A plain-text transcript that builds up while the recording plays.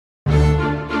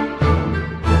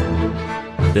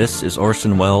This is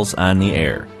Orson Welles on the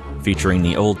Air, featuring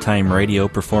the old-time radio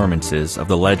performances of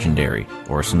the legendary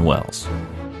Orson Welles.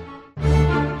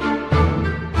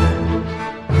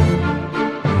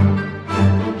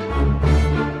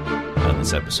 On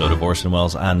this episode of Orson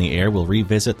Welles on the Air, we'll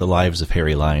revisit the lives of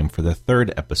Harry Lime for the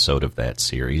third episode of that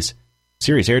series. The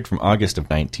series aired from August of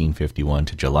 1951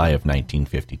 to July of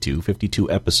 1952. 52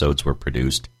 episodes were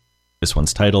produced. This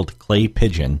one's titled Clay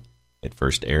Pigeon. It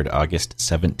first aired August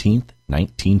 17th,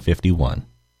 1951.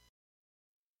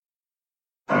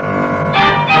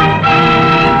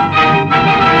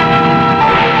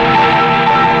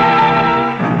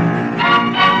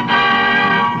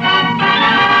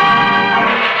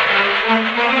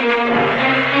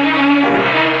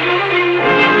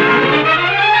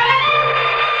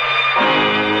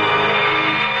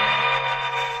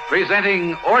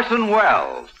 Presenting Orson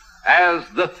Welles as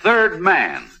the Third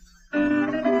Man.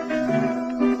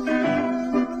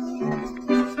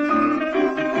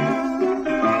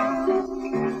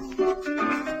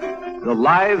 The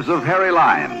Lives of Harry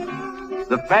Lime.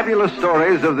 The fabulous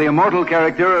stories of the immortal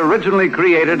character originally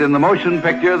created in the motion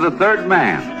picture The Third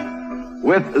Man,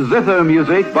 with zither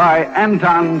music by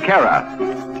Anton Karas.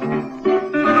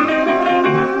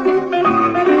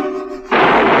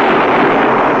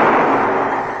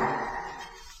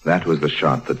 That was the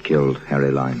shot that killed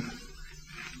Harry Lime.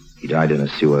 He died in a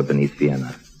sewer beneath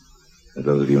Vienna. As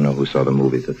those of you know who saw the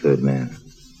movie The Third Man.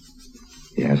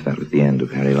 Yes, that was the end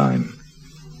of Harry Lime.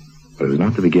 But it was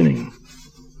not the beginning.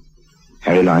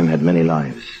 Harry Lime had many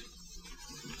lives.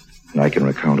 And I can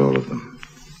recount all of them.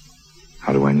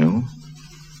 How do I know?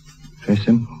 Very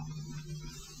simple.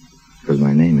 Because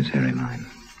my name is Harry Lime.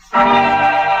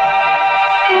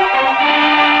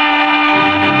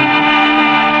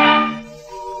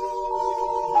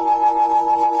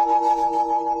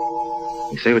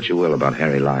 You say what you will about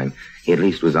Harry Lime, he at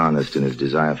least was honest in his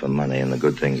desire for money and the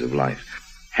good things of life.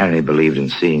 Harry believed in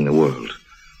seeing the world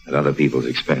at other people's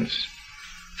expense.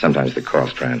 Sometimes the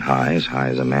cost ran high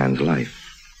as a man's life.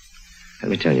 Let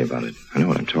me tell you about it. I know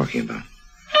what I'm talking about.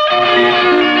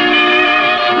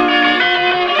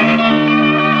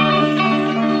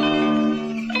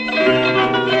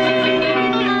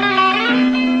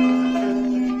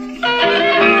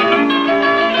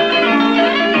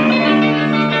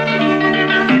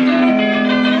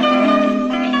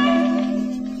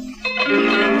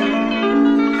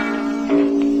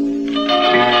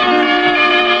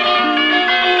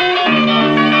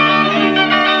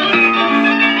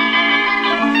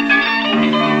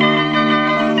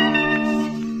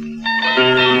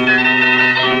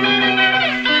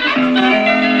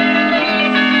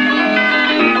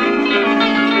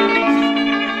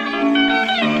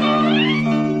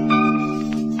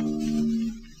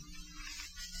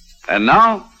 And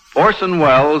now, Orson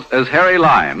Welles as Harry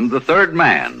Lime, the Third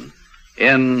Man,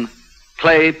 in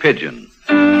Clay Pigeon.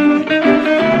 In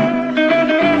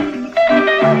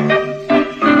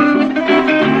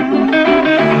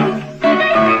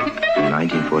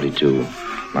 1942,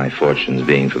 my fortunes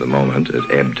being for the moment at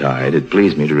ebb tide, it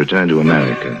pleased me to return to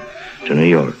America, to New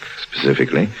York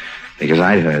specifically, because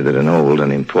I'd heard that an old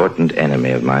and important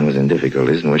enemy of mine was in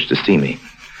difficulties and wished to see me.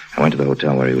 I went to the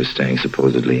hotel where he was staying,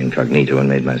 supposedly incognito, and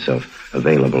made myself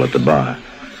available at the bar.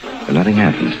 But nothing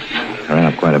happened. I ran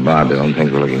up quite a bar bill, and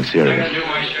things were looking serious.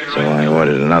 So I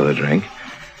ordered another drink.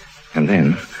 And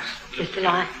then... Mr.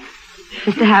 Lime?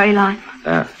 Mr. Harry Lime?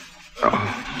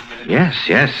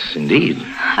 Yes, indeed.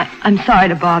 I'm sorry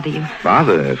to bother you.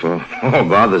 Bother? If all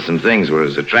bothersome things were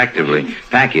as attractively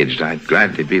packaged, I'd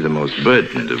gladly be the most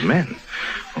burdened of men.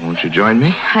 Won't you join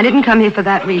me? I didn't come here for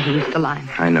that reason, Mr. Lime.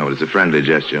 I know. It's a friendly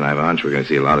gesture, and I have a hunch we're going to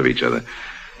see a lot of each other.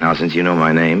 Now, since you know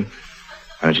my name,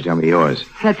 why don't you tell me yours?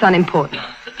 That's unimportant.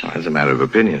 Well, it's a matter of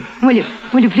opinion. Will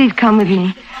you please come with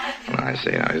me? Well, I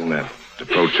say, now, isn't that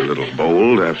approach a little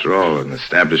bold? After all, an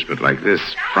establishment like this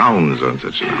frowns on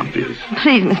such an obvious...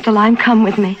 Please, Mr. Lime, come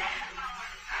with me.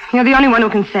 You're the only one who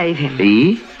can save him.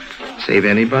 Me? Save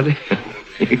anybody?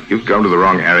 You've come to the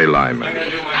wrong Harry Lime.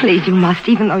 Please, you must,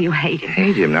 even though you hate him.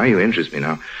 Hate him? Now you interest me.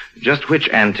 Now, just which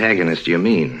antagonist do you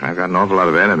mean? I've got an awful lot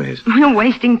of enemies. You're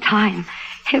wasting time.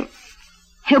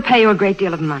 He'll pay you a great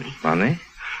deal of money. Money?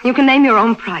 You can name your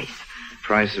own price. The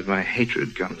price of my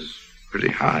hatred comes pretty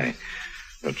high.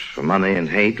 But for money and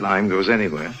hate, Lime goes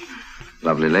anywhere.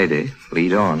 Lovely lady,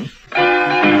 lead on.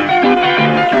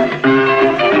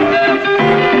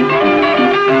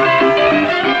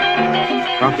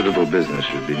 Profitable business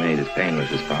should be made as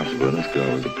painless as possible, and this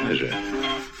girl was a pleasure.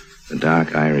 The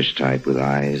dark Irish type with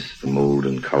eyes, the mold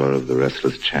and color of the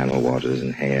restless channel waters,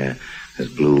 and hair as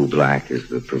blue-black as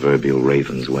the proverbial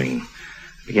raven's wing.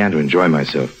 I began to enjoy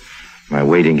myself. My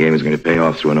waiting game is going to pay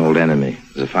off through an old enemy.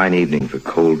 It was a fine evening for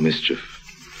cold mischief.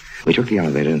 We took the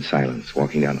elevator in silence,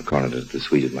 walking down the corridor to the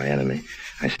suite of my enemy.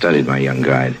 I studied my young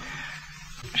guide.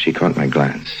 She caught my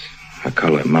glance. Her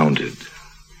color mounted.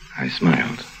 I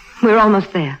smiled. We're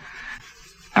almost there.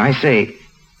 I say,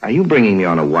 are you bringing me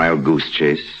on a wild goose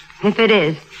chase? If it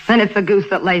is, then it's the goose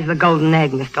that lays the golden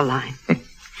egg, Mr. Lime.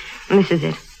 And this is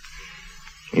it.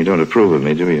 You don't approve of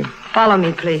me, do you? Follow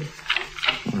me, please.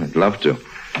 Well, I'd love to.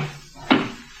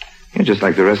 You're just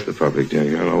like the rest of the public, dear.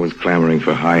 You're always clamoring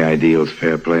for high ideals,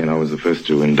 fair play, and always the first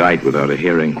to indict without a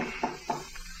hearing.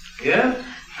 Yes?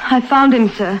 I found him,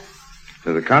 sir.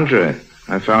 To the contrary,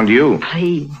 I found you.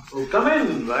 Please. Well, come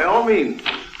in, by all means.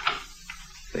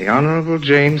 The Honorable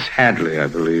James Hadley, I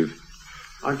believe.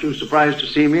 Aren't you surprised to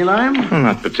see me, Lime? Well,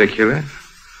 not particularly.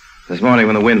 This morning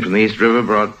when the wind from the East River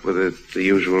brought with it the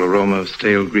usual aroma of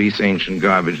stale grease, ancient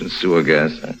garbage, and sewer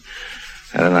gas, I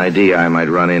had an idea I might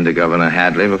run into Governor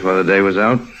Hadley before the day was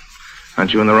out.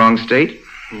 Aren't you in the wrong state?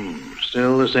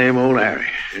 Still the same old Harry.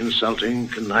 Insulting,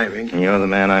 conniving. And you're the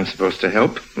man I'm supposed to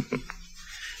help?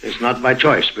 It's not by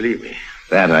choice, believe me.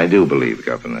 That I do believe,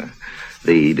 Governor.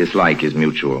 The dislike is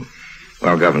mutual.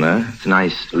 Well, Governor, it's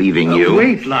nice leaving you.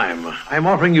 Wait, Lime. I'm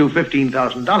offering you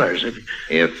 $15,000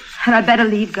 If... Had I better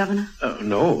leave, Governor?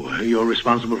 No, you're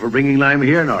responsible for bringing Lime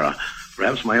here, Nora.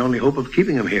 Perhaps my only hope of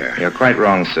keeping him here. You're quite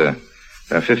wrong, sir.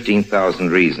 There are 15,000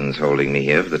 reasons holding me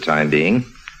here for the time being.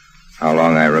 How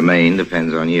long I remain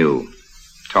depends on you.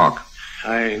 Talk.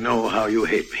 I know how you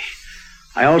hate me.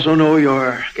 I also know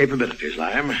your capabilities,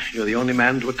 Lime. You're the only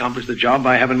man to accomplish the job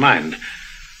I have in mind.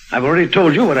 I've already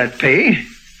told you what I'd pay.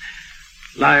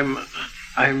 Lime,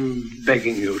 I'm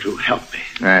begging you to help me.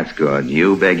 That's good.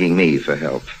 You begging me for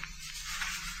help.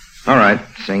 All right.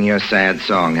 Sing your sad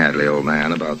song, Hadley, old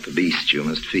man, about the beast you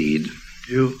must feed.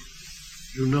 You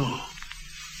know.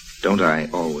 Don't I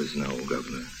always know,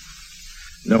 Governor?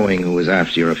 Knowing who was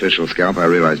after your official scalp, I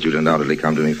realized you'd undoubtedly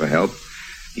come to me for help.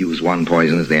 Use one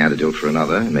poison as the antidote for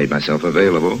another, and made myself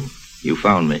available. You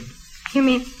found me. You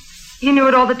mean you knew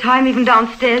it all the time, even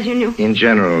downstairs you knew? In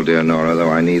general, dear Nora, though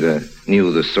I neither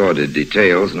knew the sordid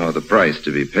details nor the price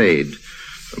to be paid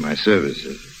for my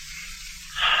services.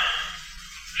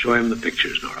 Show him the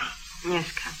pictures, Nora.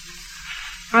 Yes,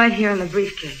 Captain. Right here in the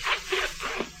briefcase.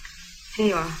 Here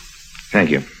you are.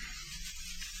 Thank you.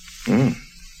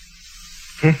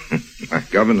 My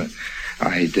Governor,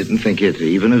 I didn't think it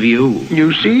even of you.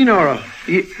 You see, Nora,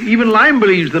 even Lime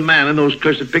believes the man in those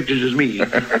cursed pictures is me.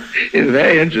 It's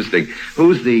very interesting.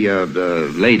 Who's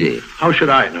the lady? How should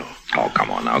I know? Oh, come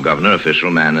on now, Governor.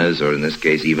 Official manners, or in this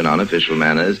case, even unofficial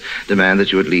manners, demand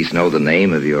that you at least know the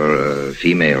name of your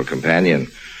female companion.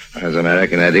 As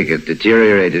American etiquette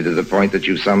deteriorated to the point that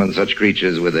you summon such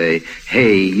creatures with a,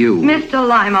 hey, you. Mr.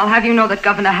 Lime, I'll have you know that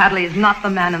Governor Hadley is not the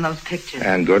man in those pictures.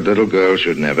 And good little girls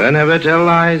should never tell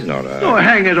lies, Nora. Oh,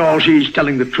 hang it all, she's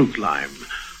telling the truth, Lime.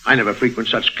 I never frequent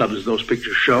such clubs as those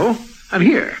pictures show. And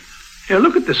here,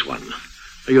 look at this one.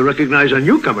 You recognize a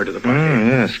newcomer to the party.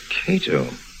 Yes, Cato.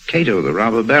 Cato, the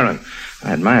robber baron.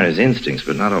 I admire his instincts,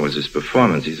 but not always his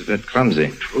performance. He's a bit clumsy.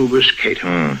 Trubus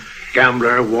Cato.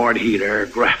 Gambler, ward heater,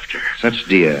 grafter. Such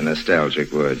dear,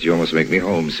 nostalgic words. You almost make me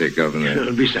homesick,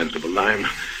 Governor. Be sensible, Lime.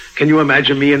 Can you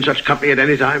imagine me in such company at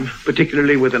any time?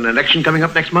 Particularly with an election coming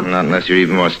up next month? Not unless you're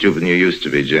even more stupid than you used to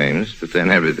be, James. But then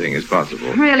everything is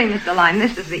possible. Really, Mr. Lime,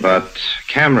 this is the... But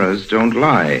cameras don't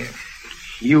lie.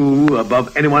 You,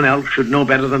 above anyone else, should know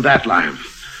better than that, Lime.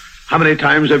 How many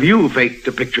times have you faked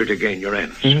a picture to gain your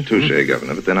ends? Touché,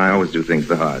 Governor, but then I always do things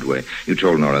the hard way. You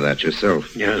told Nora that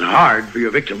yourself. Yeah, it's hard for your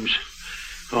victims.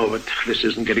 Oh, but this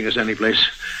isn't getting us anyplace.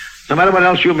 No matter what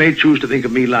else you may choose to think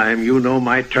of me, Lime, you know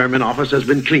my term in office has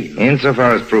been clean.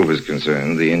 Insofar as proof is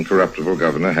concerned, the incorruptible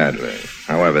Governor Hadley.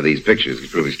 However, these pictures could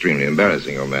prove extremely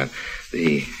embarrassing, old man.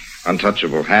 The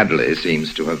untouchable Hadley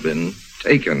seems to have been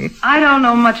taken. I don't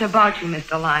know much about you,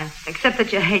 Mr. Lime, except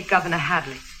that you hate Governor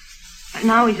Hadley. And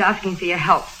now he's asking for your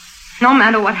help. No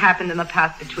matter what happened in the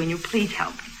past between you, please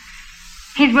help him.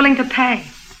 He's willing to pay.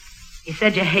 He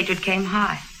said your hatred came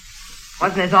high.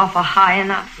 Wasn't his offer high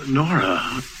enough?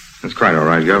 Nora. That's quite all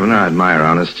right, Governor. I admire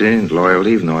honesty and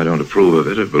loyalty, even though I don't approve of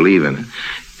it or believe in it.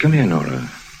 Come here, Nora.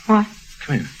 What?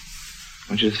 Come here. I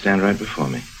want you to stand right before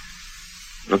me.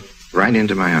 Look right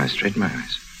into my eyes, straight in my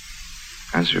eyes.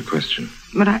 Answer a question.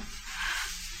 But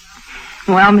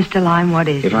Well, Mr. Lime, what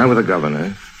is it? If I were the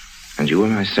governor and you were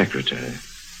my secretary,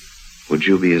 would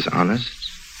you be as honest,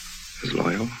 as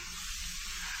loyal?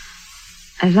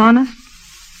 As honest?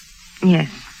 Yes.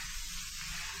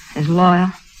 As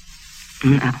loyal?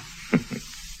 No.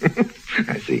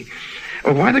 I see.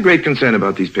 Well, why the great concern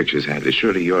about these pictures, Hadley?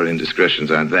 Surely your indiscretions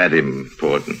aren't that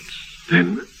important.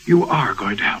 Then you are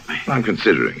going to help me. I'm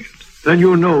considering it. Then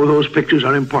you know those pictures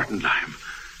are important, Lime.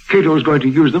 Cato's going to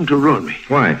use them to ruin me.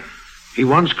 Why? He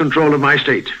wants control of my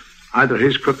state. Either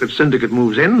his crooked syndicate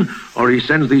moves in, or he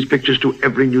sends these pictures to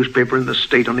every newspaper in the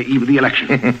state on the eve of the election.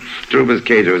 Truth is,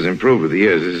 Cato has improved with the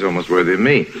years. This is almost worthy of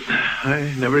me.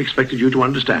 I never expected you to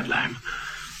understand, Lime.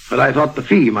 But I thought the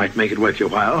fee might make it worth your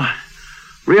while.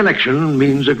 Re-election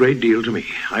means a great deal to me.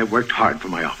 I worked hard for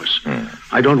my office.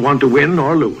 I don't want to win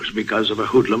or lose because of a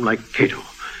hoodlum like Cato.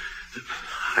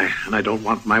 And I don't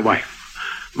want my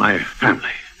wife, my family,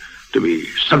 to be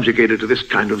subjugated to this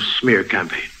kind of smear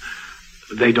campaign.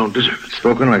 They don't deserve it.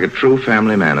 Spoken like a true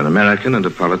family man, an American and a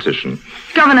politician.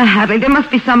 Governor Hadley, there must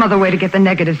be some other way to get the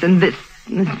negatives than this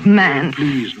man.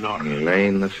 Please, Nora.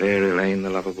 Elaine, the fair Elaine, the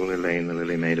lovable Elaine, the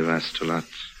lily maid of Astolat.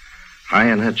 High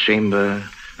in her chamber,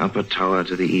 up a tower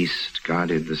to the east,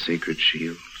 guarded the sacred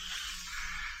shield.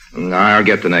 I'll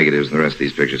get the negatives and the rest of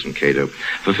these pictures from Cato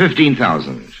for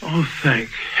 $15,000. Oh, thank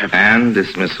heaven. And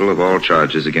dismissal of all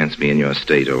charges against me in your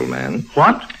state, old man.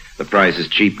 What? The price is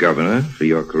cheap, Governor, for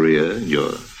your career,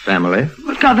 your family.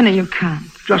 But, Governor, you can't.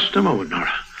 Just a moment,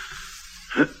 Nora.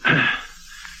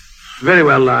 Very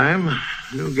well, Lime.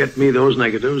 You get me those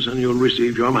negatives and you'll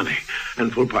receive your money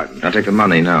and full pardon. I'll take the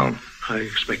money now. I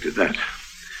expected that.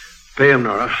 Pay him,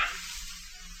 Nora.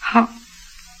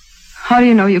 How do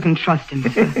you know you can trust him,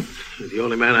 sir? The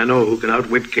only man I know who can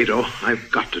outwit Cato. I've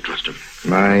got to trust him.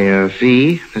 My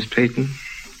fee, Miss Peyton?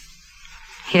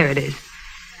 Here it is.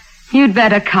 You'd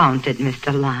better count it,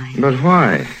 Mr. Lime. But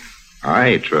why?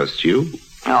 I trust you.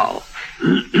 Oh.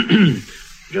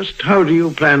 Just how do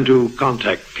you plan to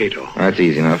contact Cato? That's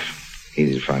easy enough.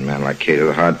 Easy to find a man like Cato.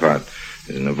 The hard part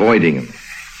is in avoiding him.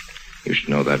 You should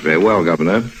know that very well,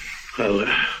 Governor. Well,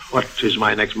 what is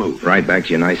my next move? Right back to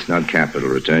your nice snug capital.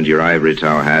 Return to your ivory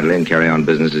tower, Hadley, and carry on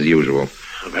business as usual.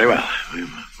 Very well. We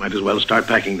might as well start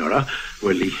packing, Nora.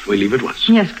 We'll leave at once.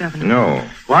 Yes, Governor. No.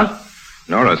 What?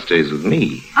 Nora stays with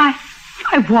me. I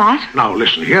what? Now,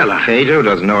 listen here, lad. Cato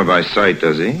doesn't know her by sight,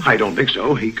 does he? I don't think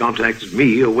so. He contacted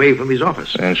me away from his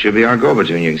office. And she'll be our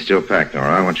go-between. You can still pack,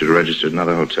 Nora. I want you to register at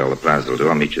another hotel. The Plaza will do.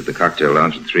 I'll meet you at the cocktail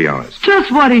lounge in 3 hours.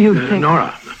 Just what do you think?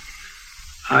 Nora,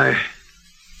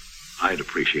 I'd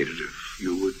appreciate it if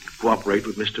you would cooperate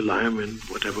with Mr. Lime in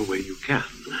whatever way you can.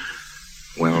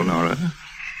 Well, Nora?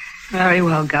 Very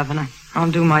well, Governor.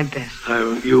 I'll do my best.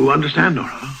 You understand,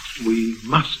 Nora? We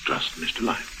must trust Mr.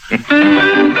 Lime.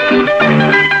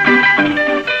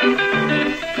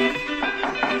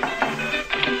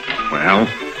 Well?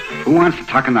 Who wants to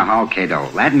talk in the hall, Cato?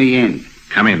 Let me in.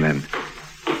 Come in, then.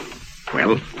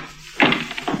 Well,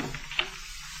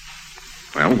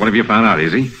 what have you found out,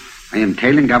 Izzy? I am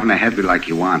tailing Governor Hadley like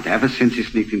you want, ever since he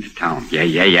sneaked into town.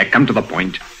 Yeah. Come to the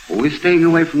point. Who is staying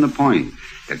away from the point?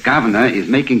 The governor is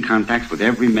making contacts with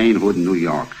every main hood in New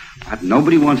York. But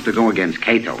nobody wants to go against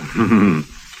Cato.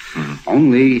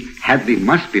 Only Hadley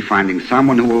must be finding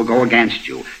someone who will go against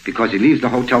you, because he leaves the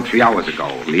hotel 3 hours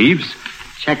ago. Leaves?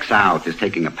 Checks out, is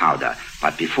taking a powder.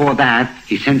 But before that,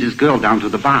 he sends his girl down to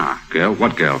the bar. Girl?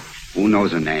 What girl? Who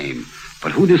knows her name?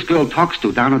 But who this girl talks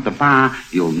to down at the bar,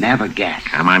 you'll never guess.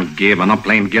 Come on, Gib. I'm not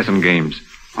playing guessing games.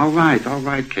 All right,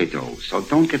 Cato. So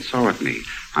don't get sore at me.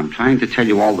 I'm trying to tell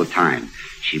you all the time.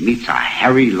 She meets a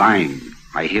Harry Lime.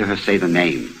 I hear her say the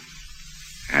name.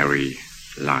 Harry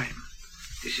Lime.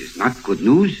 This is not good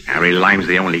news. Harry Lime's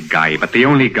the only guy, but the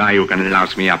only guy who can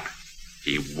louse me up.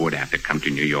 He would have to come to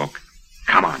New York.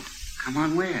 Come on. Come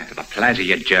on where? To the Plaza,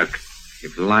 you jerk.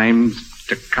 If Lime's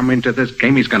to come into this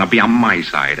game, he's going to be on my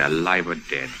side, alive or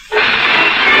dead.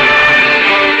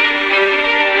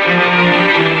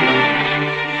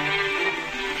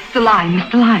 Mr.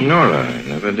 Lime. Nora, I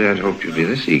never dared hope you'd be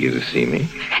this eager to see me.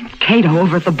 Cato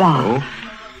over at the bar. Oh?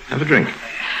 Have a drink.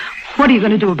 What are you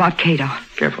going to do about Cato?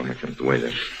 Careful, here comes the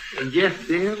waiter. Yes,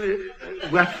 dear.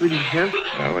 What will you have?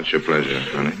 Well, what's your pleasure,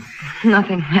 honey?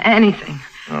 Nothing. Anything.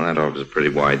 Well, that offers a pretty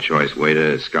wide choice.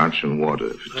 Waiter, scotch and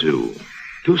water for 2.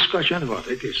 2 scotch and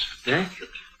water, it is. Thank you.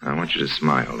 I want you to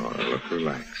smile, Nora. Look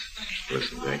relaxed.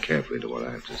 Listen very carefully to what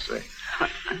I have to say.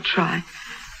 I'll try.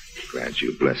 Glad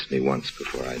you blessed me once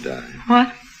before I die.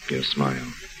 What? Your smile.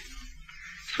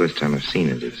 It's the first time I've seen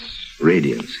it. Its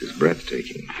radiance is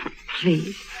breathtaking.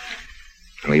 Please.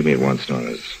 Leave me at once,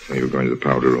 Nora. You're going to the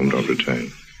powder room. Don't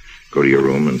return. Go to your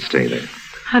room and stay there.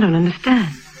 I don't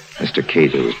understand. Mr.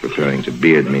 Cato is preparing to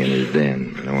beard me in his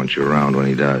den, and I want you around when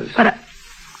he does. But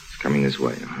It's coming this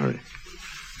way. Now, hurry.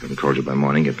 I haven't called you by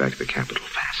morning. Get back to the capital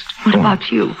fast. What Go on.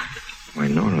 about you? Why,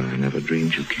 Nora, I never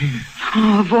dreamed you cared.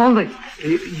 Oh, of all the...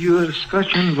 Your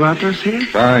scotch and water, sir?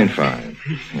 Fine.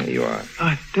 Here you are.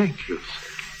 Thank you.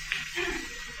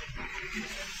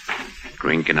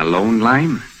 Drinking alone,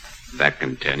 Lime? That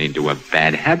can turn into a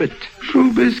bad habit.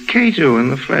 Trubus Cato in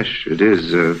the flesh. It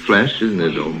is flesh, isn't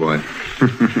it, old boy?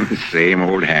 Same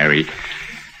old Harry.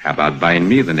 How about buying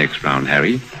me the next round,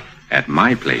 Harry? At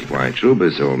my place. Why,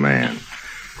 Trubus, old man.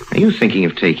 Are you thinking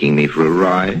of taking me for a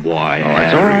ride? Why, Oh,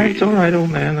 it's all right. It's all right,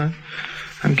 old man.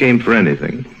 I'm game for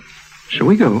anything. Shall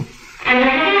we go?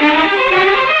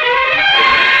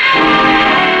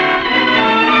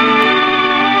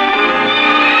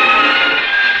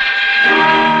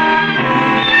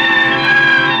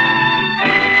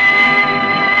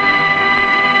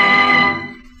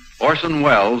 Orson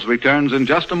Welles returns in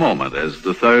just a moment as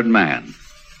the third man.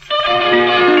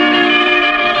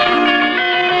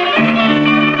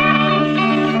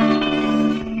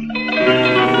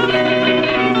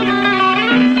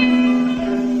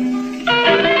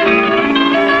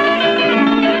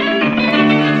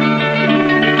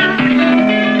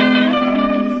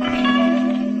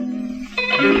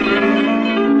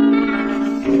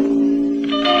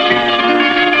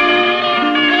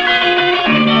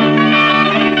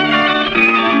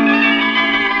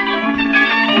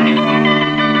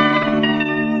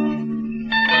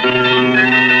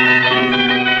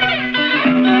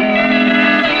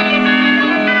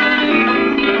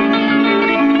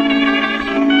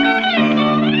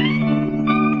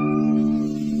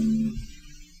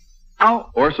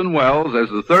 Orson Welles as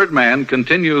the third man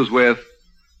continues with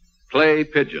Clay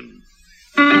Pigeon.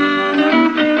 You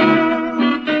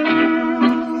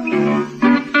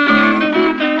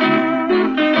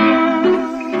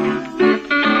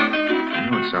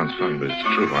know, it sounds funny, but it's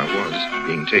true. I was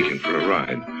being taken for a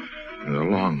ride. And a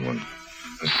long one.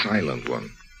 A silent one.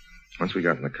 Once we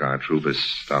got in the car, Trubus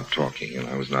stopped talking, and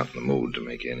I was not in the mood to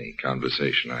make any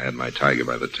conversation. I had my tiger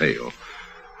by the tail,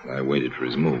 and I waited for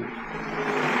his move.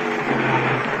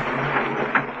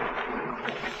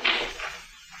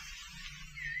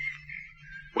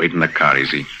 Wait in the car,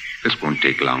 Easy. This won't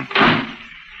take long.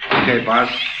 Okay,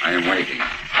 boss. I am waiting.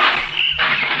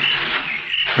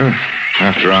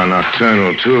 After our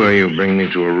nocturnal tour, you bring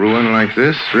me to a ruin like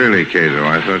this? Really, Cato,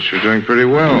 I thought you were doing pretty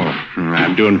well.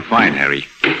 I'm doing fine, Harry.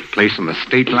 Place on the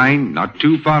state line, not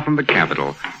too far from the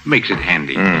capital. Makes it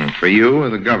handy. For you or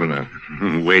the governor?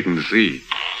 Wait and see.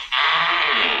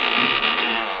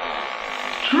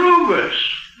 Trubus.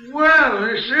 Well,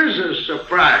 this is a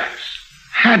surprise.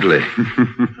 Hadley.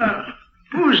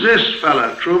 Who's this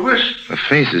fella, Trubus? The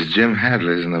face is Jim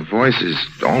Hadley's, and the voice is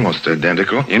almost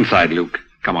identical. Inside, Luke.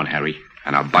 Come on, Harry.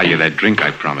 And I'll buy you that drink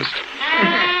I promised.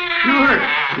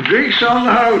 Sure. Drinks on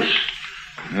the house.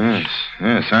 Yes.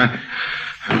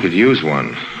 I could use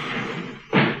one.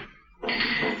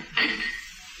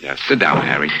 Yeah, sit down,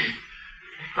 Harry.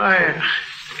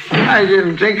 I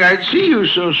didn't think I'd see you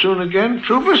so soon again,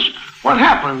 Trubus. What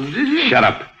happened? Did you? Shut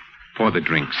up. Pour the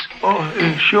drinks. Oh,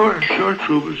 sure,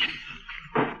 Trubus.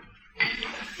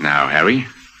 Now, Harry,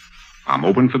 I'm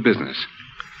open for business.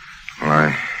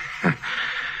 Well,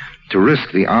 to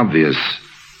risk the obvious,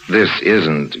 this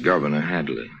isn't Governor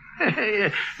Hadley.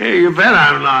 Hey, you bet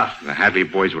I'm not. The Hadley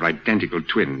boys were identical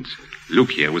twins.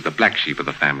 Luke here was the black sheep of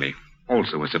the family.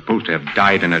 Also was supposed to have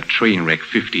died in a train wreck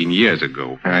 15 years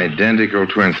ago. Identical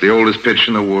twins, the oldest pitch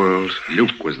in the world.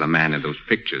 Luke was the man in those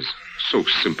pictures. So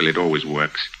simple it always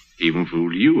works. Even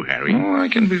fooled you, Harry. Oh, I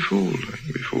can be fooled.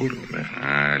 Old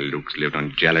man. Luke's lived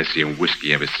on jealousy and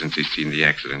whiskey ever since he's seen the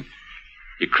accident.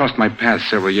 He crossed my path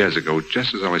several years ago,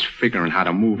 just as I was figuring how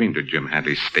to move into Jim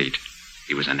Hadley's state.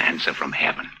 He was an answer from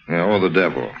heaven. Yeah, or the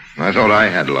devil. I thought I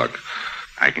had luck.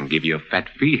 I can give you a fat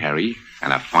fee, Harry,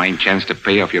 and a fine chance to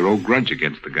pay off your old grudge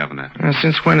against the governor.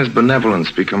 Since when has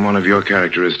benevolence become one of your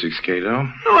characteristics,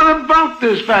 Cato? What about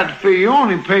this fat fee? You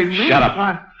only paid me. Shut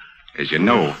up. As you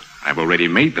know, I've already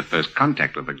made the first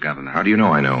contact with the governor. How do you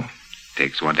know I know?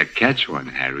 Takes one to catch one,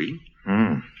 Harry.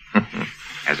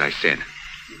 As I said,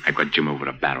 I've got Jim over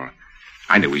a barrel.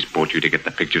 I know he's bought you to get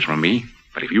the pictures from me,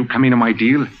 but if you come into my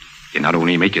deal, you not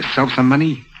only make yourself some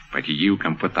money, but you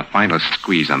can put the final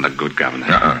squeeze on the good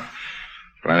governor.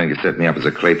 Planning to set me up as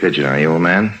a clay pigeon, are you, old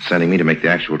man? Sending me to make the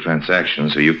actual transaction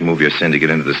so you can move your syndicate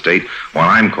into the state while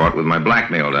I'm caught with my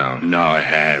blackmail down. No,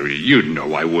 Harry, you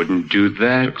know I wouldn't do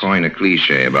that. To coin a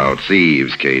cliche about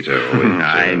thieves, Cato.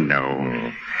 I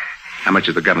know. How much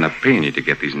is the governor paying you to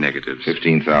get these negatives?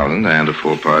 15,000 and a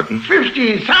full pardon.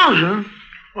 15,000?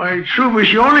 Why,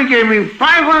 Trubus, you only gave me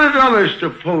 $500 to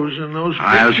pose in those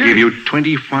pictures. I'll give you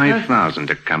 $25,000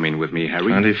 to come in with me,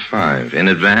 Harry. 25. In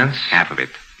advance? Half of it.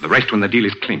 The rest when the deal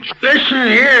is clinched. Listen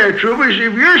here, Trubus.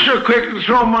 If you're so quick to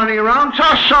throw money around,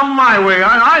 toss some my way.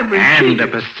 I've been And cheated. a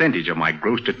percentage of my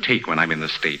gross to take when I'm in the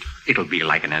state. It'll be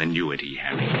like an annuity,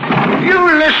 Harry.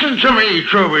 You listen to me,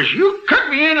 Trubus. You cut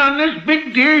me in on this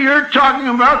big deal you're talking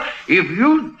about. If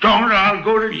you don't, I'll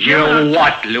go to jail. You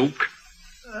what, Luke?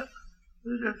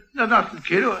 No, nothing,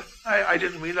 kid. I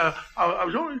didn't mean I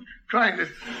was only trying to...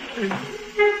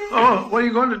 Oh, what are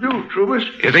you going to do, Trubus?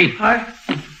 Is he? I...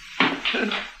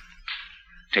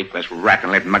 Take this rat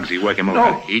and let Muggsy work him over.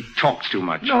 No. He talks too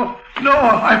much. No,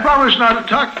 I promise not to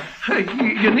talk. Hey,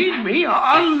 you need me.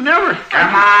 I'll never...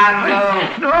 Come on,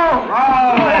 Lou. No.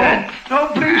 No,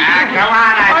 please. Come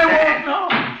on, I won't, said. no.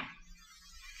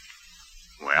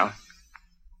 Well,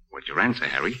 what's your answer,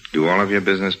 Harry? Do all of your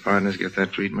business partners get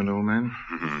that treatment, old man?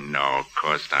 No, of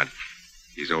course not.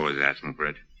 He's always asking for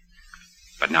it.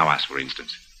 But now ask, for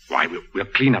instance. Why, we'll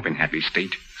clean up in Hadley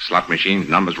State. Slot machines,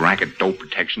 numbers, racket, dope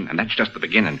protection, and that's just the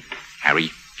beginning. Harry,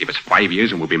 give us 5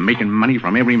 years and we'll be making money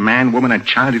from every man, woman, and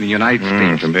child in the United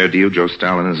States. Compared to you, Joe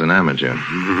Stalin is an amateur.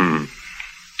 Mm-hmm.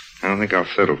 I don't think I'll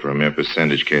settle for a mere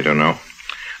percentage, Cato, no.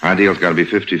 Our deal's got to be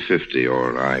 50-50,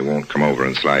 or I won't come over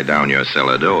and slide down your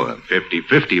cellar door.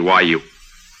 50-50, why you...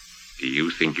 Do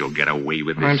you think you'll get away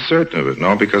with this? I'm certain of it,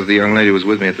 no, because the young lady was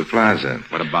with me at the plaza.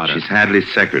 What about her? She's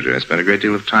Hadley's secretary. I spent a great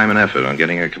deal of time and effort on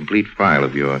getting a complete file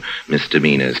of your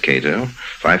misdemeanors, Cato.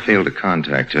 If I fail to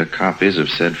contact her, copies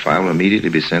of said file will immediately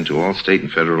be sent to all state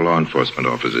and federal law enforcement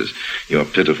officers. Your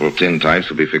pitiful tintypes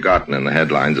will be forgotten in the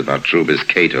headlines about Trubus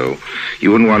Cato.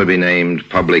 You wouldn't want to be named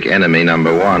public enemy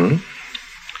number 1.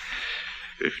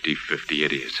 50-50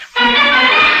 it is.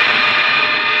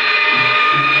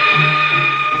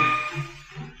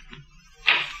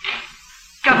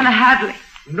 Governor Hadley.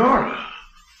 Nora.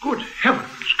 Good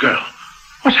heavens, girl.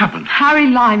 What's happened? Harry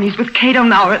Lime, he's with Cato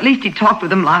now, or at least he talked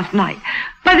with him last night.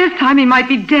 By this time, he might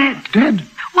be dead. Dead?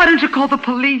 Why don't you call the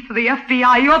police or the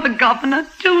FBI? You're the governor.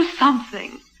 Do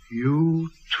something. You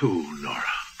too, Nora.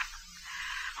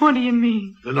 What do you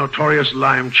mean? The notorious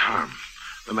Lime Charm.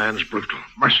 The man's brutal,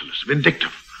 merciless,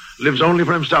 vindictive, lives only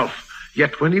for himself.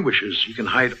 Yet when he wishes, he can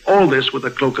hide all this with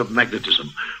a cloak of magnetism.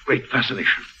 Great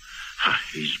fascination.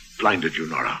 He's blinded you,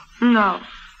 Nora. No,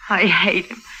 I hate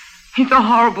him. He's a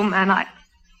horrible man.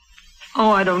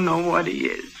 I don't know what he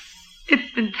is.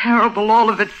 It's been terrible, all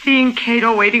of it. Seeing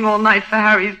Cato waiting all night for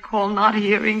Harry's call, not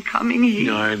hearing, coming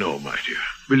here. I know, my dear.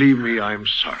 Believe me, I'm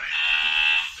sorry.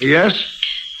 Yes?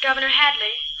 Governor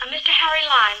Hadley, Mr. Harry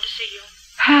Lime to see you.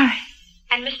 Harry.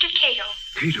 And Mr. Cato.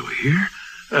 Cato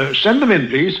here? Send them in,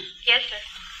 please. Yes,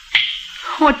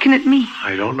 sir. What can it mean?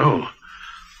 I don't know.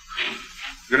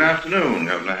 Good afternoon,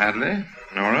 Governor Hadley.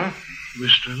 Nora?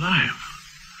 Mr. Lime.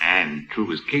 And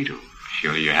Trubus Cato.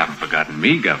 Surely you haven't forgotten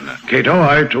me, Governor. Cato,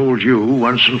 I told you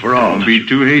once and for all. Don't be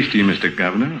too hasty, Mr.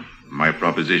 Governor. My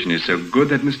proposition is so good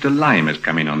that Mr. Lime has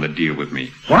come in on the deal with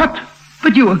me. What?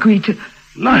 But you agreed to...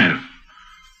 Lime?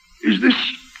 Is this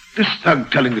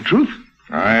thug telling the truth?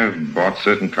 I've bought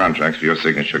certain contracts for your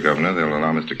signature, Governor. They'll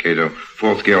allow Mr. Cato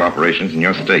full-scale operations in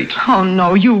your state. Oh,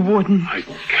 no, you wouldn't. I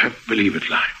can't believe it,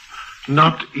 Lime.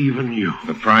 Not even you.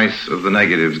 The price of the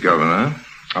negatives, Governor.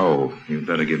 Oh, you'd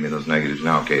better give me those negatives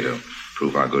now, Cato.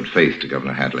 Prove our good faith to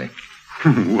Governor Hadley.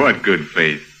 What good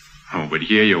faith. Oh, but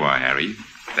here you are, Harry.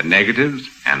 The negatives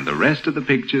and the rest of the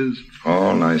pictures.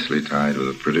 All nicely tied with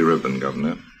a pretty ribbon,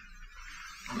 Governor.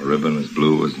 A ribbon as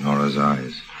blue as Nora's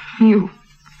eyes. You...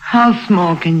 How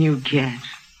small can you get?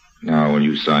 Now, when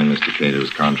you sign Mr. Cato's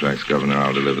contracts, Governor,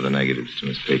 I'll deliver the negatives to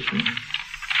Miss Peyton.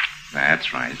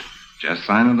 That's right. Just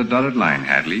sign on the dotted line,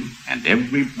 Hadley, and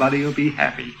everybody will be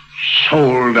happy.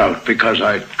 Sold out because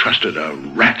I trusted a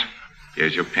rat.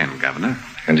 Here's your pen, Governor.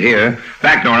 And here...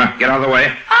 Back, Nora. Get out of the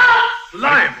way.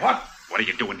 Lime, what? What are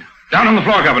you doing? Down on the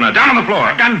floor, Governor. Down on the floor.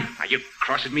 A gun? Are you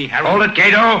crossing me, Harry? Hold it,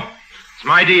 Cato. It's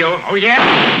my deal. Oh, yeah?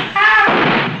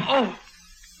 Oh.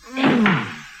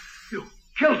 You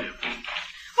killed him.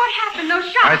 What happened? No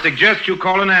shot. I suggest you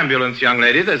call an ambulance, young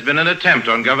lady. There's been an attempt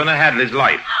on Governor Hadley's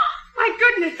life. My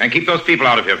goodness. And keep those people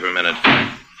out of here for a minute.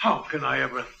 How can I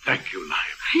ever thank you, Lime?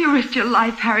 You risked your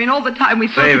life, Harry, and all the time we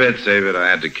thought... Save it. I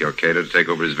had to kill Cato to take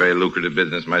over his very lucrative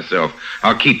business myself.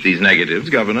 I'll keep these negatives,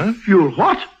 Governor. You'll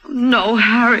what? No,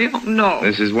 Harry, oh, no.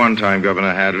 This is one time,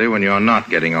 Governor Hadley, when you're not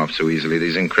getting off so easily.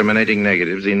 These incriminating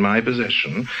negatives in my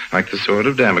possession, like the sword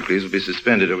of Damocles, will be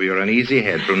suspended over your uneasy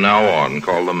head from now on.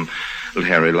 Call them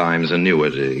Harry Lime's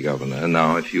annuity, Governor.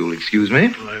 Now, if you'll excuse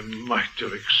me. I might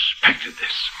have expected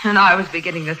this. And I was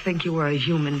beginning to think you were a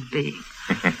human being.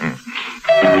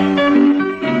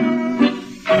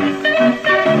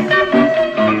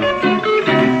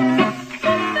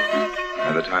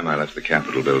 By the time I left the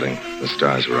Capitol building, the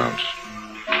stars were out.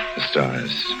 The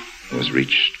stars was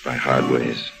reached by hard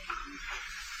ways.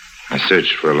 I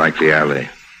searched for a likely alley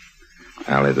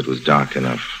that was dark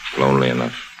enough, lonely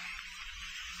enough.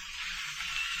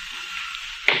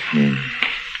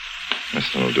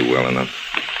 This don't do well enough.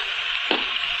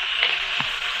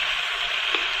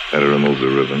 Better remove the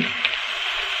ribbon.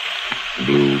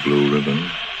 Blue ribbon.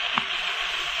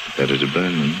 Better to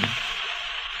burn them.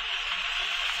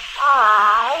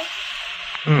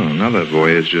 Oh, another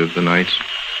voyager of the night.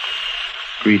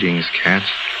 Greetings, cat.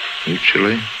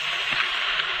 Mutually.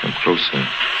 Come closer.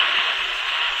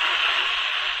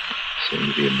 Seem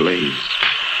to be ablaze.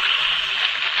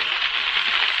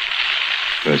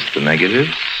 First the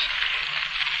negatives.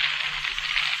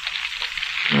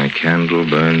 My candle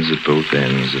burns at both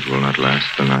ends. It will not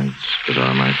last the night, but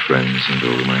are my friends and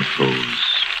all my foes.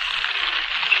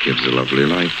 It gives a lovely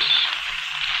light.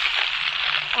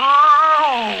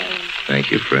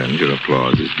 Thank you, friend. Your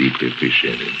applause is deeply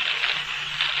appreciated.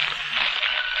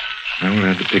 I will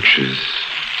add the pictures.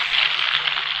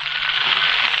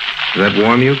 Does that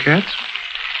warm you, cat?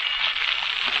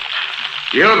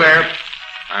 You there.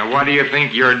 What do you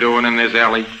think you're doing in this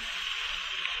alley?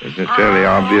 Isn't it fairly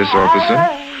obvious,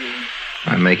 officer?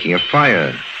 I'm making a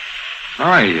fire.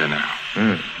 Are you now?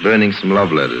 Burning some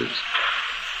love letters.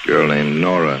 Girl named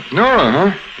Nora. Nora,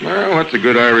 huh? Well, that's a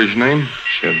good Irish name.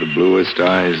 She had the bluest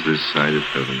eyes this side of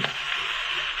heaven.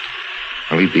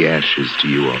 I'll leave the ashes to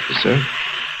you, officer.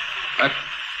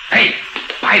 Hey,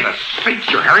 by the saints,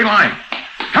 you're Harry Lime.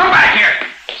 Come back here.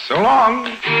 So long.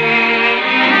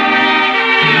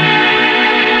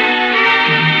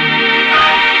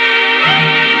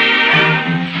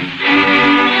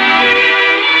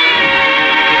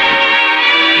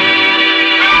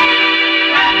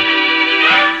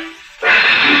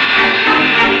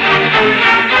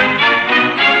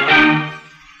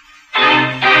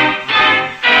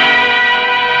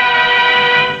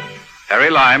 Harry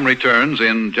Lime returns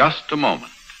in just a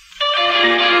moment.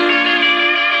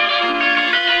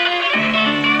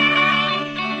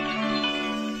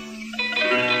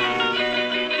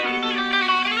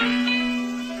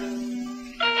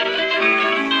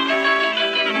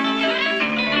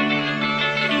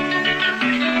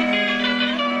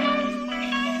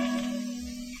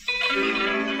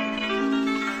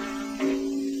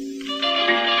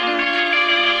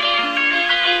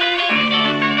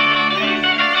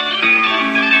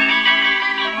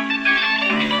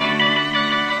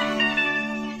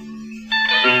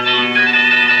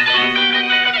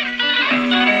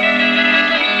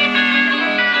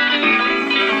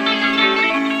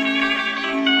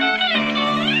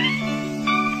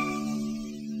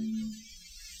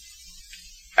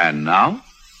 And now,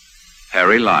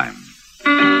 Harry Lime.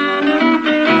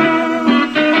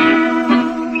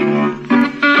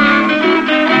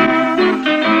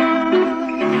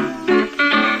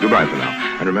 Goodbye for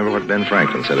now. And remember what Ben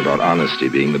Franklin said about honesty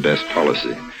being the best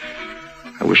policy.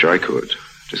 I wish I could.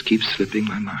 Just keep slipping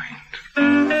my mind.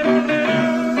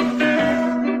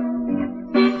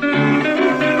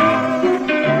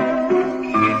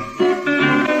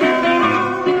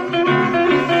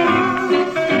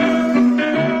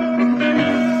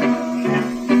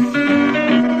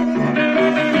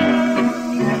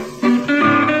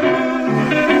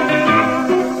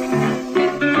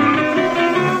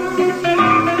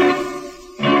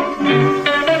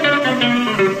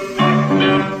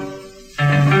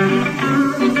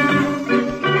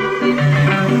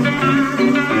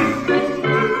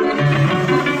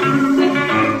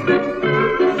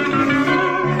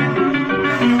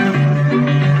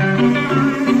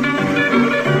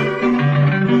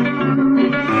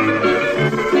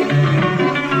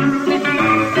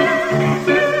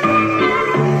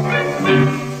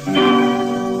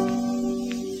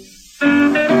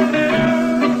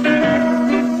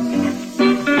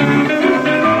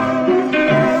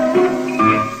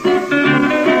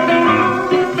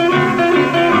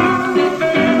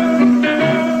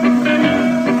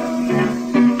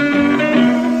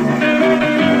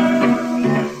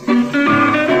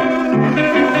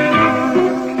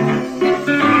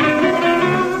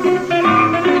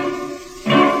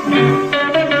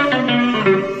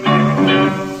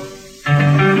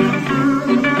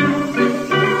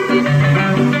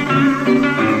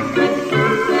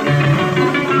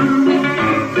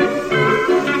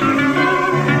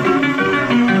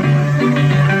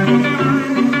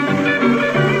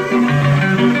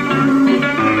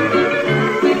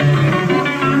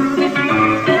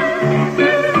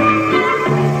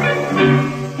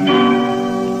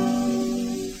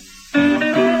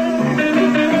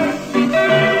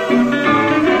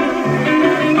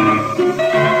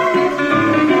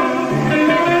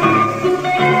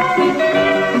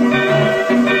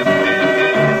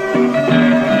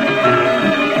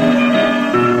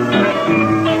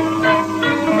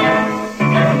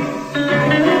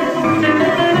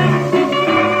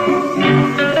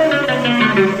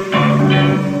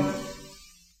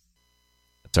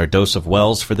 our dose of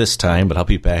Wells for this time, but I'll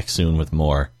be back soon with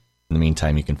more. In the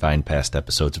meantime, you can find past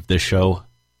episodes of this show,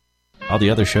 all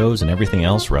the other shows, and everything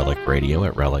else Relic Radio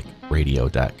at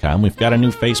relicradio.com. We've got a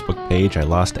new Facebook page. I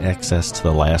lost access to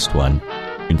the last one.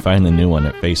 You can find the new one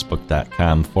at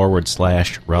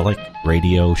facebook.com/Relic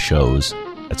Radio Shows.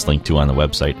 That's linked to on the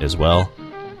website as well.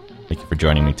 Thank you for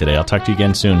joining me today. I'll talk to you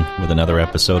again soon with another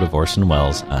episode of Orson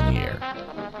Welles on the Air.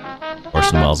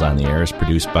 Orson Welles on the Air is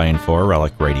produced by and for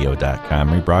relicradio.com.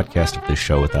 Rebroadcast of this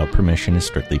show without permission is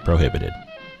strictly prohibited.